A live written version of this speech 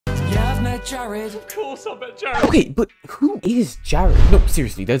Yeah, I've met Jared. Of course I met Jared. Okay, but who is Jared? No,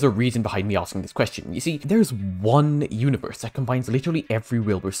 seriously, there's a reason behind me asking this question. You see, there's one universe that combines literally every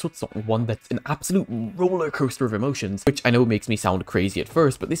Wilbur Soot song, one that's an absolute roller coaster of emotions, which I know makes me sound crazy at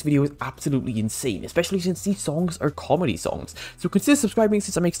first, but this video is absolutely insane, especially since these songs are comedy songs. So consider subscribing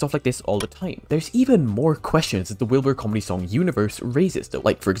since I make stuff like this all the time. There's even more questions that the Wilbur comedy song universe raises though,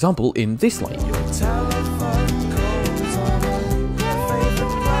 like for example in this line.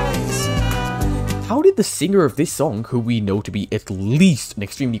 How did the singer of this song, who we know to be at least an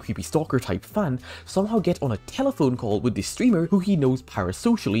extremely creepy stalker type fan, somehow get on a telephone call with this streamer who he knows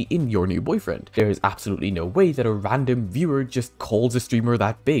parasocially in Your New Boyfriend? There is absolutely no way that a random viewer just calls a streamer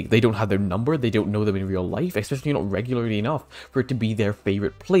that big. They don't have their number, they don't know them in real life, especially not regularly enough for it to be their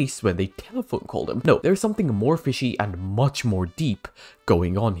favorite place when they telephone call them. No, there's something more fishy and much more deep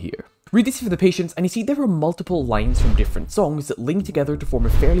going on here. Read this for the patience, and you see there are multiple lines from different songs that link together to form a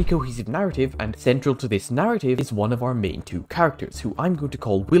fairly cohesive narrative, and central to this narrative is one of our main two characters, who I'm going to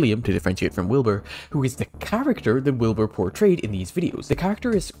call William to differentiate from Wilbur, who is the character that Wilbur portrayed in these videos. The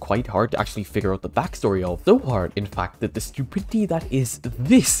character is quite hard to actually figure out the backstory of, so hard in fact that the stupidity that is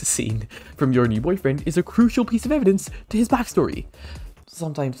this scene from Your New Boyfriend is a crucial piece of evidence to his backstory.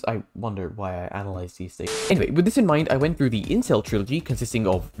 Sometimes I wonder why I analyze these things. Anyway, with this in mind, I went through the Incel trilogy consisting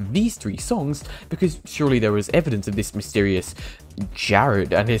of these three songs because surely there was evidence of this mysterious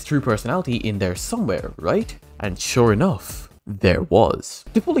Jared and his true personality in there somewhere, right? And sure enough, there was.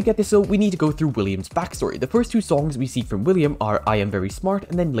 To fully get this though, we need to go through William's backstory. The first two songs we see from William are I Am Very Smart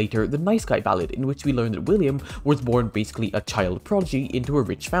and then later the Nice Guy Ballad, in which we learn that William was born basically a child prodigy into a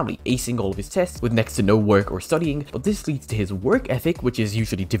rich family, acing all of his tests with next to no work or studying, but this leads to his work ethic, which is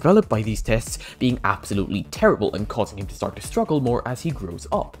usually developed by these tests, being absolutely terrible and causing him to start to struggle more as he grows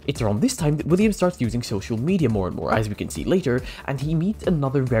up. It's around this time that William starts using social media more and more, as we can see later, and he meets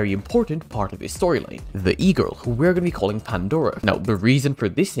another very important part of his storyline, the e-girl, who we're going to be calling Pandora. Now, the reason for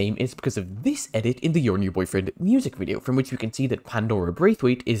this name is because of this edit in the Your New Boyfriend music video, from which we can see that Pandora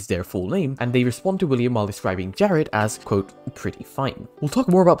Braithwaite is their full name, and they respond to William while describing Jared as, quote, pretty fine. We'll talk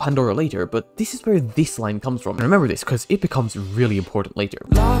more about Pandora later, but this is where this line comes from. And remember this, because it becomes really important later.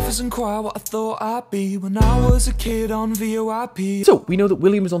 Life isn't quite what I thought I'd be when I was a kid on VOIP. So, we know that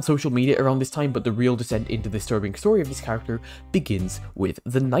William was on social media around this time, but the real descent into the disturbing story of this character begins with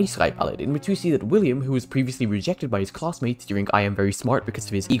the Nice Guy Ballad, in which we see that William, who was previously rejected by his classmates during I Am Very Smart because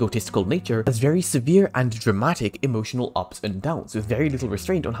of his egotistical nature, has very severe and dramatic emotional ups and downs, with very little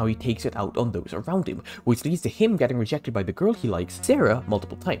restraint on how he takes it out on those around him, which leads to him getting rejected by the girl he likes, Sarah,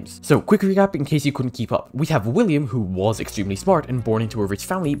 multiple times. So, quick recap in case you couldn't keep up. We have William, who was extremely smart and born into a rich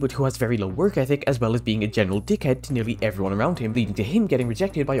family, but who has very low work ethic, as well as being a general dickhead to nearly everyone around him, leading to him getting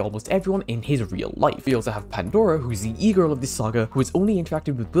rejected by almost everyone in his real life. We also have Pandora, who's the e-girl of this saga, who has only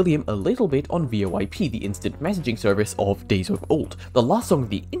interacted with William a little bit on VOIP, the instant messaging service of days of old. The last song of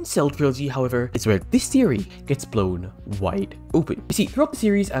the Incel trilogy, however, is where this theory gets blown wide open. You see, throughout the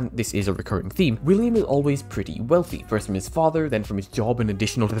series, and this is a recurring theme, William is always pretty wealthy, first from his father, then from his job in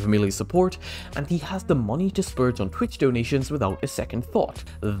addition to the familial support, and he has the money to splurge on Twitch donations without a second thought.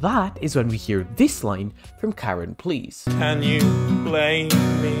 That is when we hear this line from Karen Please. Can you blame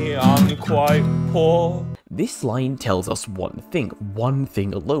me? I'm quite poor. This line tells us one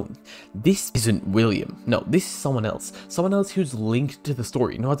thing alone. This isn't William. No, this is someone else who's linked to the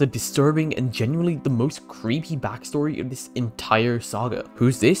story, and has a disturbing and genuinely the most creepy backstory of this entire saga.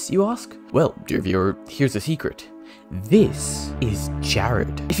 Who's this, you ask? Well, dear viewer, here's a secret. This is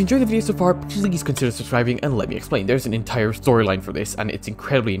Jared. If you enjoyed the video so far, please consider subscribing and let me explain. There's an entire storyline for this and it's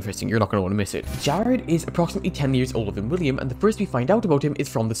incredibly interesting. You're not going to want to miss it. Jared is approximately 10 years older than William, and the first we find out about him is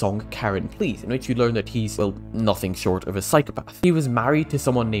from the song Karen Please, in which we learn that he's, well, nothing short of a psychopath. He was married to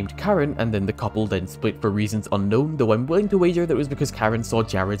someone named Karen, and then the couple then split for reasons unknown, though I'm willing to wager that it was because Karen saw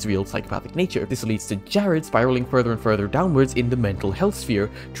Jared's real psychopathic nature. This leads to Jared spiraling further and further downwards in the mental health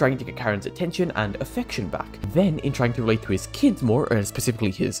sphere, trying to get Karen's attention and affection back. Then, in trying to relate to his kids more, or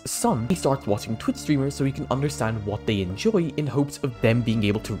specifically his son, he starts watching Twitch streamers so he can understand what they enjoy in hopes of them being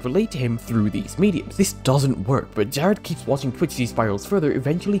able to relate to him through these mediums. This doesn't work, but Jared keeps watching Twitch see spirals further,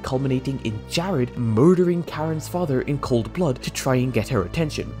 eventually culminating in Jared murdering Karen's father in cold blood to try and get her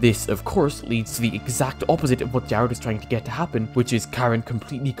attention. This, of course, leads to the exact opposite of what Jared is trying to get to happen, which is Karen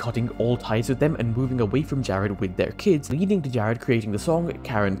completely cutting all ties with them and moving away from Jared with their kids, leading to Jared creating the song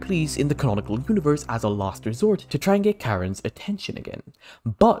Karen Please in the canonical universe as a last resort to try and get Karen's attention again.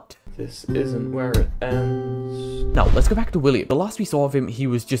 But This isn't where it ends. Now, let's go back to William. The last we saw of him, he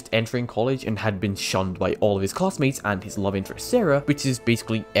was just entering college and had been shunned by all of his classmates and his love interest Sarah, which is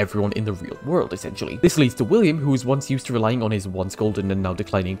basically everyone in the real world, essentially. This leads to William, who was once used to relying on his once golden and now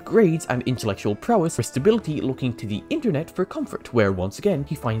declining grades and intellectual prowess for stability, looking to the internet for comfort, where once again,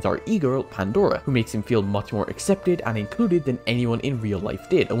 he finds our e-girl, Pandora, who makes him feel much more accepted and included than anyone in real life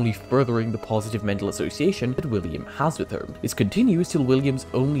did, only furthering the positive mental association that William has with her. This continues till William's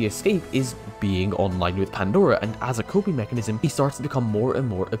only escape is being online with Pandora, and as a coping mechanism, he starts to become more and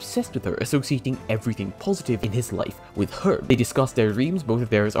more obsessed with her, associating everything positive in his life with her. They discuss their dreams, both of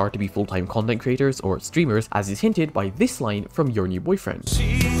theirs are to be full-time content creators or streamers, as is hinted by this line from Your New Boyfriend.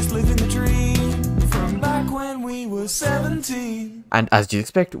 She's living the dream from back when we were 17. And as you'd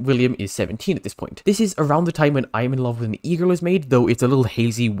expect, William is 17 at this point. This is around the time when I'm in Love with an E-Girl is made, though it's a little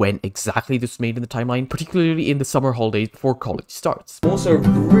hazy when exactly this was made in the timeline, particularly in the summer holidays before college starts. I'm also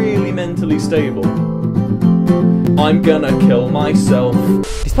really mentally stable. I'm gonna kill myself.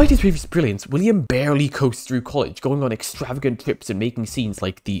 Despite his previous brilliance, William barely coasts through college, going on extravagant trips and making scenes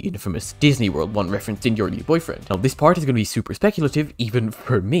like the infamous Disney World one referenced in Your New Boyfriend. Now, this part is going to be super speculative, even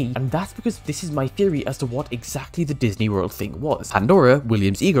for me, and that's because this is my theory as to what exactly the Disney World thing was. Pandora,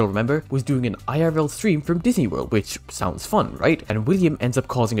 William's e-girl, remember, was doing an IRL stream from Disney World, which sounds fun, right? And William ends up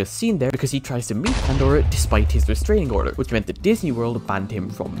causing a scene there because he tries to meet Pandora despite his restraining order, which meant that Disney World banned him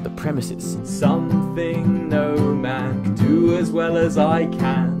from the premises. Something no man can do as well as I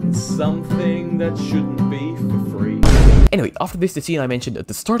can. Something that shouldn't be for free. Anyway, after this, the scene I mentioned at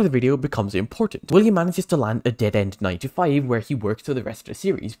the start of the video becomes important. William manages to land a dead-end 9 to 5 where he works for the rest of the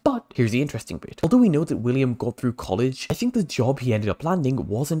series, but here's the interesting bit. Although we know that William got through college, I think the job he ended up landing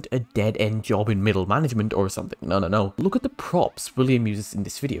wasn't a dead-end job in middle management or something. No. Look at the props William uses in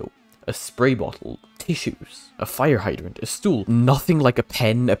this video. A spray bottle, tissues, a fire hydrant, a stool, nothing like a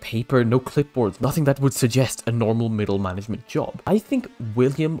pen, a paper, no clipboards, nothing that would suggest a normal middle management job. I think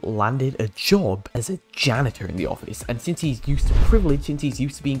William landed a job as a janitor in the office, and since he's used to privilege, since he's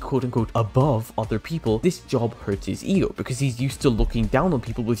used to being quote-unquote above other people, this job hurts his ego because he's used to looking down on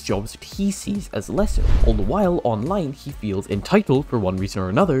people with jobs that he sees as lesser. All the while, online, he feels entitled, for one reason or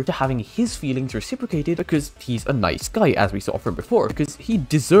another, to having his feelings reciprocated because he's a nice guy, as we saw from before, because he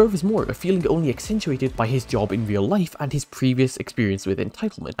deserves more, a feeling only accentuated by his job in real life and his previous experience with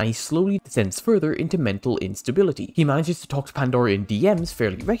entitlement, and he slowly descends further into mental instability. He manages to talk to Pandora in DMs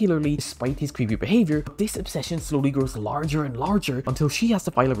fairly regularly despite his creepy behavior, but this obsession slowly grows larger and larger until she has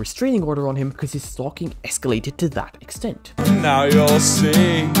to file a restraining order on him because his stalking escalated to that extent. Now you'll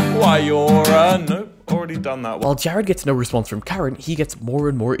see why you're a noob. Already done that one. While Jared gets no response from Karen, he gets more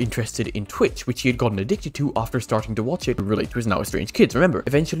and more interested in Twitch, which he had gotten addicted to after starting to watch it relate to his now estranged kids, remember,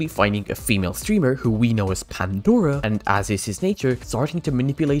 eventually finding a female streamer who we know as Pandora, and as is his nature, starting to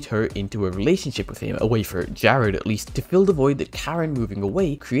manipulate her into a relationship with him, a way for Jared at least to fill the void that Karen moving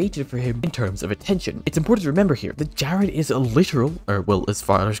away created for him in terms of attention. It's important to remember here that Jared is a literal, or well, as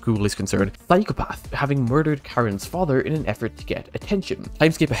far as Google is concerned, psychopath, having murdered Karen's father in an effort to get attention.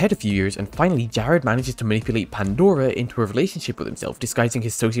 Time skip ahead a few years, and finally Jared manages to manipulate Pandora into a relationship with himself, disguising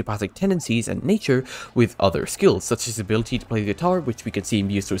his sociopathic tendencies and nature with other skills, such as his ability to play the guitar, which we can see him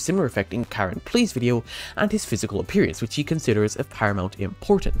use to a similar effect in Karen Plays video, and his physical appearance, which he considers of paramount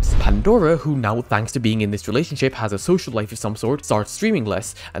importance. Pandora, who now thanks to being in this relationship has a social life of some sort, starts streaming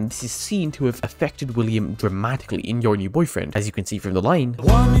less, and this is seen to have affected William dramatically in Your New Boyfriend, as you can see from the line, The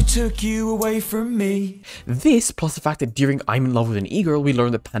one who took you away from me. This, plus the fact that during I'm in Love with an E-Girl, we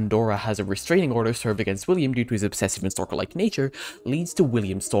learn that Pandora has a restraining order served against William due to his obsessive and stalker-like nature, leads to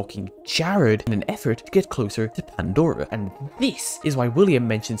William stalking Jared in an effort to get closer to Pandora. And this is why William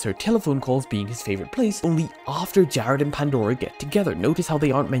mentions her telephone calls being his favorite place only after Jared and Pandora get together. Notice how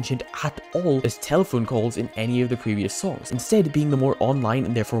they aren't mentioned at all as telephone calls in any of the previous songs, instead being the more online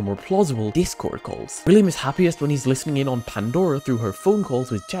and therefore more plausible Discord calls. William is happiest when he's listening in on Pandora through her phone calls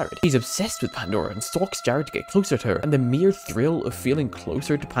with Jared. He's obsessed with Pandora and stalks Jared to get closer to her, and the mere thrill of feeling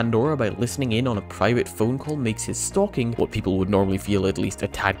closer to Pandora by listening in on a private phone call makes his stalking, what people would normally feel at least a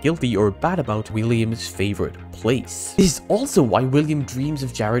tad guilty or bad about, William's favorite place. This is also why William dreams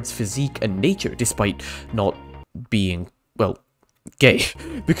of Jared's physique and nature, despite not being, well, gay,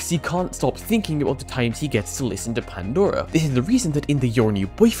 because he can't stop thinking about the times he gets to listen to Pandora. This is the reason that in the Your New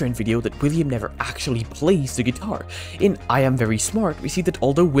Boyfriend video that William never actually plays the guitar. In I Am Very Smart, we see that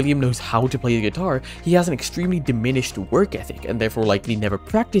although William knows how to play the guitar, he has an extremely diminished work ethic and therefore likely never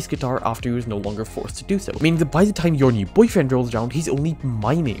practiced guitar after he was no longer forced to do so, meaning that by the time Your New Boyfriend rolls around, he's only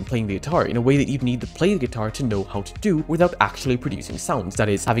miming playing the guitar in a way that you'd need to play the guitar to know how to do without actually producing sounds, that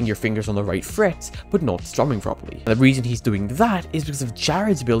is, having your fingers on the right frets but not strumming properly. And the reason he's doing that is because of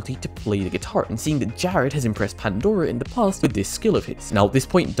Jared's ability to play the guitar, and seeing that Jared has impressed Pandora in the past with this skill of his. Now, this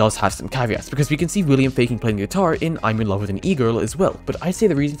point does have some caveats, because we can see William faking playing the guitar in I'm in Love with an E-Girl as well, but I'd say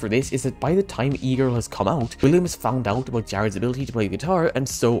the reason for this is that by the time E-Girl has come out, William has found out about Jared's ability to play the guitar and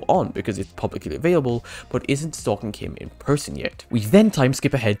so on, because it's publicly available, but isn't stalking him in person yet. We then time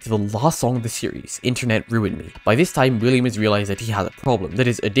skip ahead to the last song of the series, Internet Ruined Me. By this time, William has realized that he has a problem, that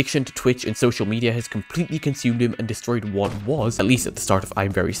his addiction to Twitch and social media has completely consumed him and destroyed what was, at least at the start of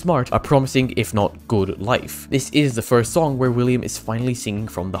I'm Very Smart, a promising, if not good, life. This is the first song where William is finally singing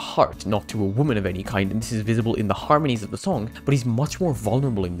from the heart, not to a woman of any kind, and this is visible in the harmonies of the song, but he's much more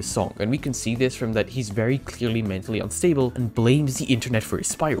vulnerable in the song, and we can see this from that he's very clearly mentally unstable and blames the internet for his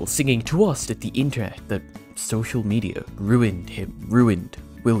spiral, singing to us that the internet, that social media, ruined him, ruined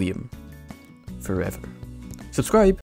William forever. Subscribe